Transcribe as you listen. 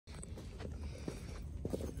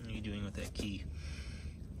with that key.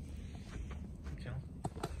 Okay.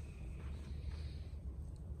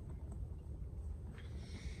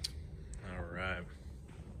 All right.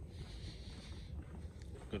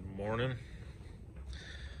 Good morning.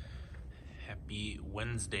 Happy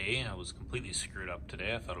Wednesday. I was completely screwed up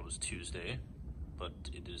today. I thought it was Tuesday, but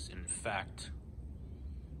it is in fact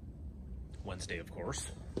Wednesday, of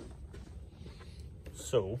course.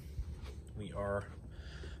 So we are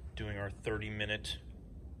doing our 30-minute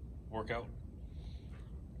workout,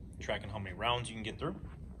 tracking how many rounds you can get through.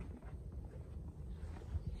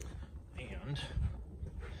 And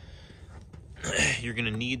you're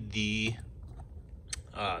gonna need the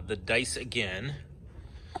dice again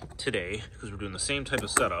today because we're doing the same type of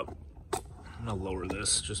setup. I'm gonna lower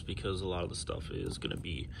this just because a lot of the stuff is gonna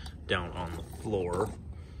be down on the floor.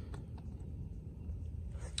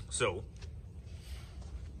 So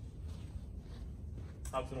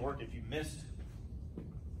how it's gonna work if you missed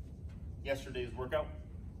yesterday's workout.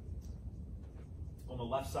 On the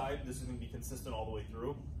left side, this is gonna be consistent all the way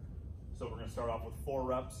through. So we're gonna start off with 4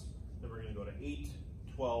 reps, then we're gonna go to 8,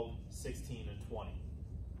 12, 16, and 20.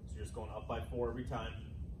 So you're just going up by 4 every time.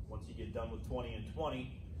 Once you get done with 20 and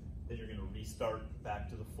 20, then you're gonna restart back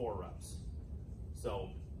to the 4 reps. So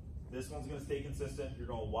this one's gonna stay consistent. You're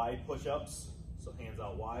going wide push-ups, so hands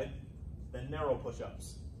out wide, then narrow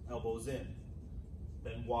push-ups, elbows in,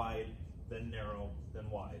 then wide, then narrow, then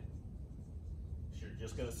wide. So you're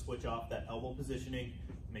just gonna switch off that elbow positioning.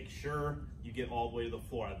 Make sure you get all the way to the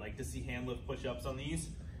floor. I'd like to see hand lift push-ups on these.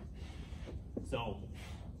 So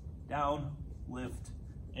down, lift,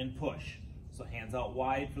 and push. So hands out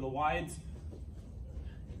wide for the wides,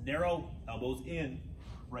 narrow, elbows in,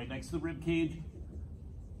 right next to the rib cage,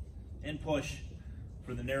 and push.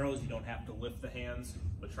 For the narrows, you don't have to lift the hands,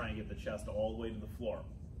 but try and get the chest all the way to the floor.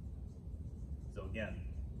 So again,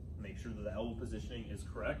 make sure that the elbow positioning is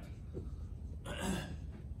correct. So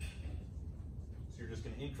you're just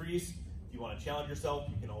gonna increase. If you wanna challenge yourself,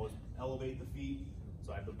 you can always elevate the feet.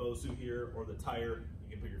 So I have the Bosu here or the tire.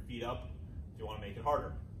 You can put your feet up if you wanna make it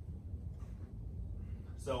harder.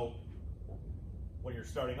 So when you're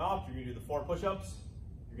starting off, you're gonna do the 4 push-ups.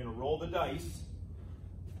 You're gonna roll the dice.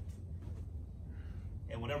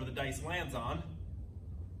 And whatever the dice lands on,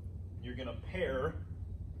 you're gonna pair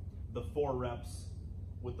the 4 reps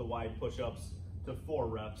with the wide push-ups to 4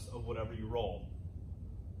 reps of whatever you roll.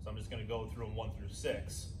 So I'm just gonna go through them 1 through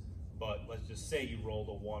 6, but let's just say you roll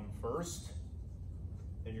the 1 first,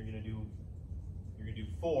 and you're gonna do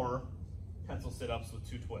 4 pencil sit-ups with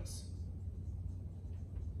 2 twists.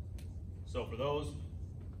 So for those,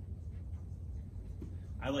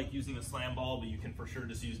 I like using a slam ball, but you can for sure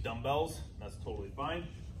just use dumbbells. That's totally fine.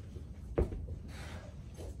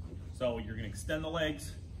 So you're gonna extend the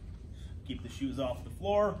legs, keep the shoes off the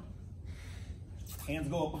floor, hands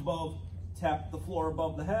go up above, tap the floor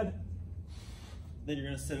above the head. Then you're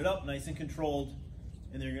gonna sit it up nice and controlled,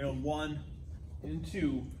 and then you're gonna 1 and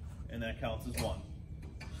 2, and that counts as 1.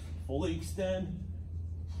 Fully extend,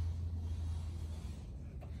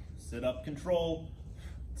 sit up, control,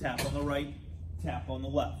 tap on the right, tap on the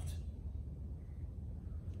left.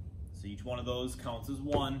 So each one of those counts as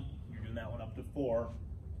 1. You're doing that one up to 4.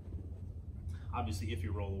 Obviously, if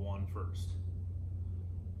you roll the 1 first.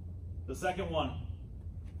 The second one,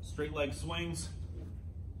 straight leg swings.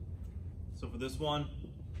 So for this one,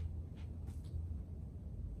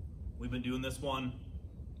 we've been doing this one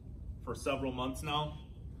for several months now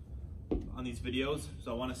on these videos.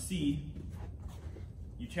 So I want to see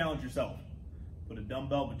you challenge yourself. Put a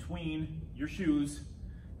dumbbell between your shoes,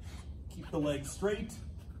 keep the legs straight,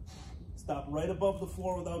 stop right above the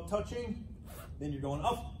floor without touching, then you're going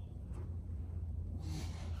up,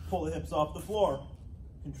 pull the hips off the floor,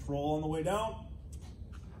 control on the way down,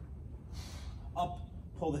 up,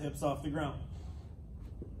 pull the hips off the ground.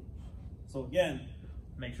 So again,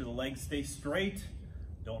 make sure the legs stay straight,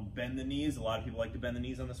 don't bend the knees. A lot of people like to bend the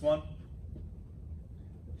knees on this one.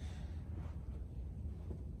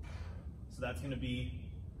 So that's gonna be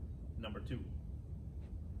number 2.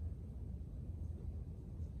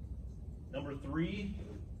 Number 3,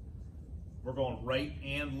 we're going right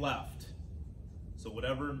and left. So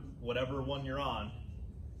whatever one you're on,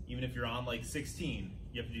 even if you're on like 16,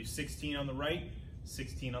 you have to do 16 on the right,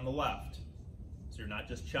 16 on the left. So you're not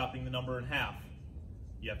just chopping the number in half.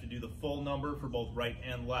 You have to do the full number for both right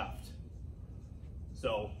and left.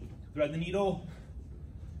 So thread the needle,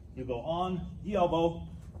 you go on the elbow,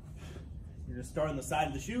 you're gonna start on the side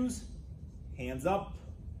of the shoes, hands up,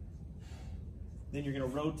 then you're gonna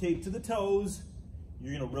rotate to the toes,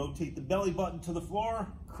 you're gonna rotate the belly button to the floor,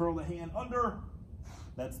 curl the hand under,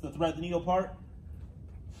 that's the thread the needle part,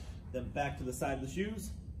 then back to the side of the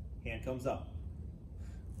shoes, hand comes up.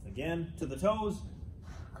 Again, to the toes,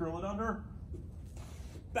 curl it under,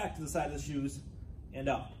 back to the side of the shoes, and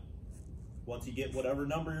up. Once you get whatever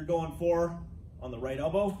number you're going for on the right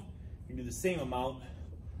elbow, you can do the same amount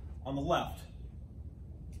on the left,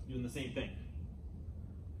 doing the same thing.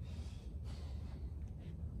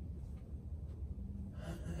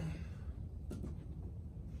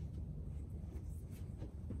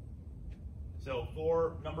 So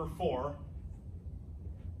for number 4,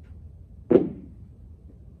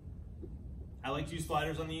 I like to use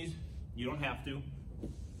sliders on these. You don't have to.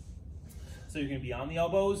 So you're going to be on the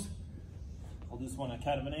elbows. I'll do this one at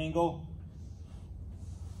kind of an angle.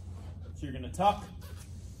 So you're going to tuck,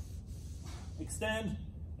 extend,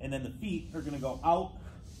 and then the feet are going to go out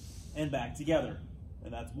and back together.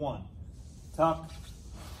 And that's 1. Tuck,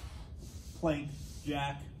 plank,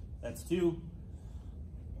 jack. That's 2.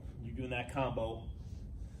 You're doing that combo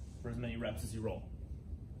for as many reps as you roll.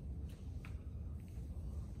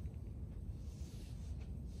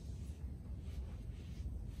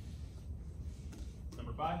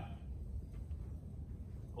 Number 5,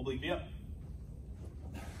 oblique V up.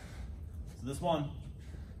 So this one,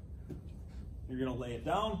 you're gonna lay it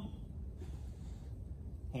down,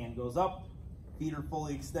 hand goes up, feet are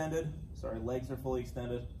fully extended, legs are fully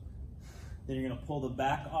extended. Then you're gonna pull the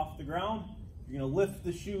back off the ground. You're gonna lift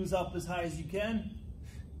the shoes up as high as you can,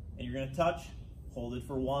 and you're gonna touch, hold it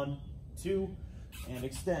for 1, 2, and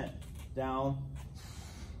extend. Down,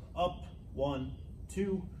 up, 1,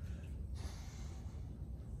 2.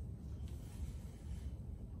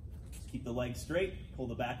 Just keep the legs straight, pull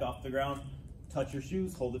the back off the ground, touch your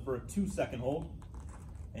shoes, hold it for a 2-second hold,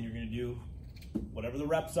 and you're gonna do whatever the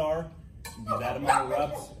reps are. You do that amount of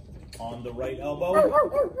reps on the right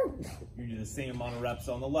elbow. You do the same amount of reps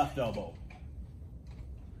on the left elbow.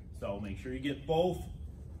 So make sure you get both.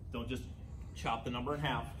 Don't just chop the number in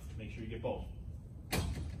half. Make sure you get both.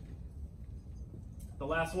 The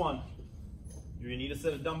last one, you're gonna need a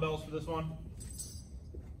set of dumbbells for this one.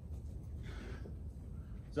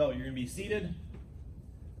 So you're gonna be seated.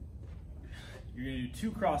 You're gonna do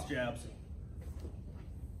 2 cross jabs.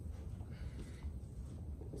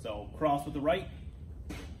 So cross with the right,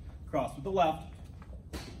 cross with the left,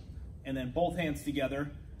 and then both hands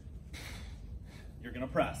together. You're gonna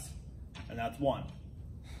press, and that's 1.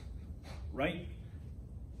 Right,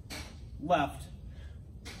 left,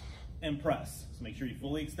 and press. So make sure you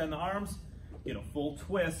fully extend the arms, get a full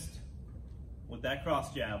twist with that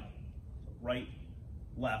cross jab. Right,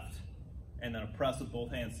 left, and then a press with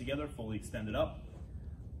both hands together, fully extend it up.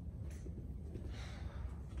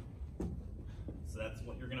 So that's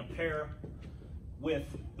what you're gonna pair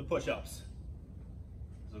with the push-ups.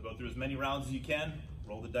 So go through as many rounds as you can,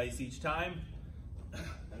 roll the dice each time,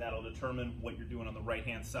 and that'll determine what you're doing on the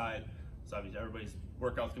right-hand side. So obviously everybody's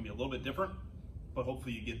workout's gonna be a little bit different, but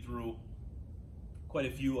hopefully you get through quite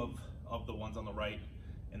a few of the ones on the right.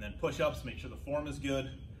 And then push-ups, make sure the form is good.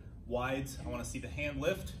 Wides, I wanna see the hand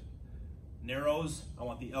lift. Narrows, I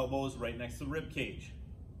want the elbows right next to the rib cage.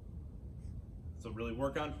 So really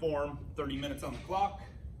work on form, 30 minutes on the clock,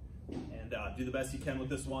 and do the best you can with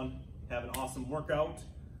this one. Have an awesome workout.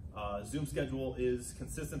 Zoom schedule is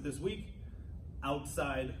consistent this week.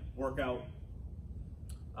 Outside workout,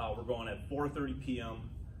 we're going at 4:30 p.m.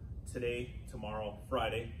 today, tomorrow,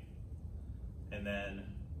 Friday. And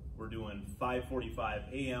then we're doing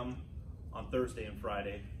 5:45 a.m. on Thursday and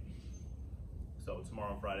Friday. So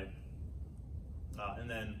tomorrow and Friday. And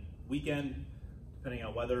then weekend, depending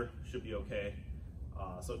on weather, should be okay.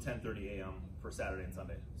 So 10:30 a.m. for Saturday and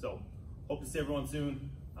Sunday. So hope to see everyone soon.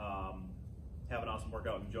 Have an awesome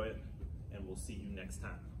workout, enjoy it, and we'll see you next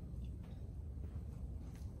time.